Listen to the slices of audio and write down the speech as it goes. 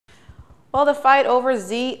Well, the fight over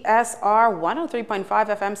ZSR 103.5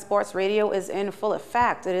 FM Sports Radio is in full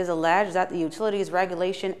effect. It is alleged that the Utilities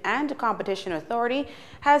Regulation and Competition Authority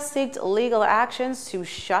has sought legal actions to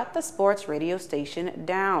shut the sports radio station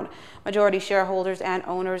down. Majority shareholders and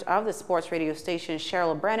owners of the sports radio station,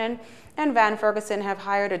 Cheryl Brennan and Van Ferguson, have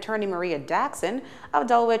hired attorney Maria Daxon of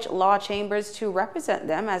Dulwich Law Chambers to represent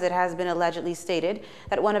them, as it has been allegedly stated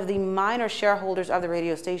that one of the minor shareholders of the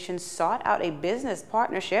radio station sought out a business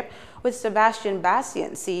partnership with Sebastian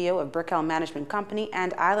Bastian, CEO of Brickell Management Company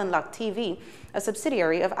and Island Luck TV, a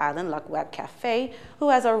subsidiary of Island Luck Web Cafe, who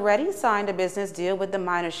has already signed a business deal with the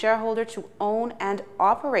minor shareholder to own and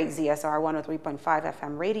operate ZSR 103.5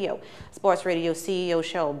 FM radio. Sports Radio CEO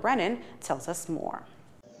Cheryl Brennan tells us more.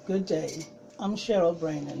 Good day. I'm Cheryl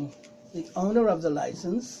Brennan, the owner of the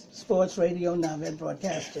license, Sports Radio Nov1st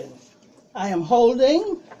Broadcasting. I am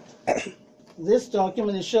holding this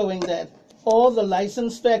document is showing that all the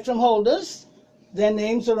license spectrum holders, their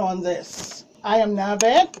names are on this. I am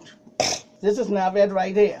Nov1st. This is Nov1st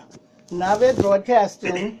right here. Nov1st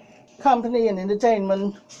Broadcasting Company and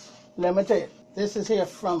Entertainment Limited. This is here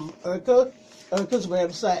from IRCA's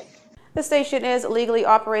website. The station is legally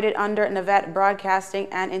operated under Nov1st Broadcasting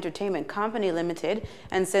and Entertainment Company Limited,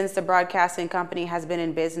 and since the broadcasting company has been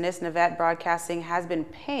in business, Nov1st Broadcasting has been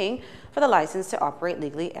paying for the license to operate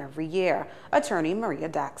legally every year. Attorney Maria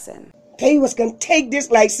Daxon. They was going to take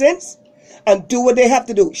this license and do what they have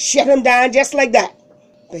to do. Shut them down just like that.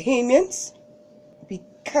 Bohemians, we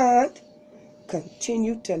can't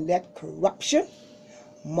continue to let corruption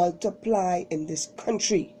multiply in this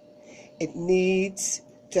country. It needs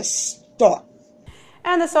to stop.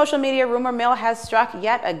 And the social media rumor mill has struck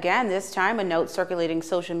yet again, this time a note circulating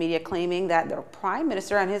social media claiming that the Prime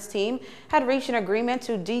Minister and his team had reached an agreement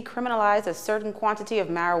to decriminalize a certain quantity of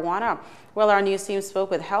marijuana. Well, our news team spoke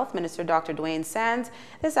with Health Minister Dr. Dwayne Sands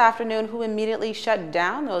this afternoon, who immediately shut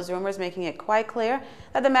down those rumors, making it quite clear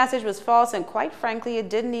that the message was false, and quite frankly, it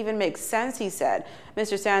didn't even make sense, he said.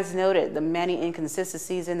 Mr. Sands noted the many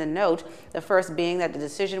inconsistencies in the note, the first being that the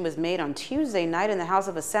decision was made on Tuesday night in the House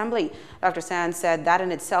of Assembly. Dr. Sands said that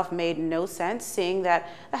in itself made no sense, seeing that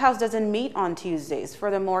the House doesn't meet on Tuesdays.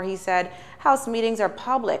 Furthermore, he said House meetings are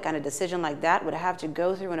public, and a decision like that would have to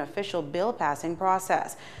go through an official bill passing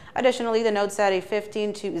process. Additionally, the note said a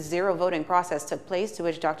 15-0 voting process took place, to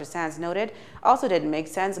which Dr. Sands noted also didn't make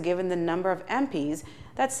sense given the number of MPs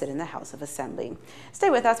that sit in the House of Assembly. Stay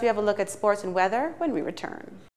with us. We have a look at sports and weather when we return.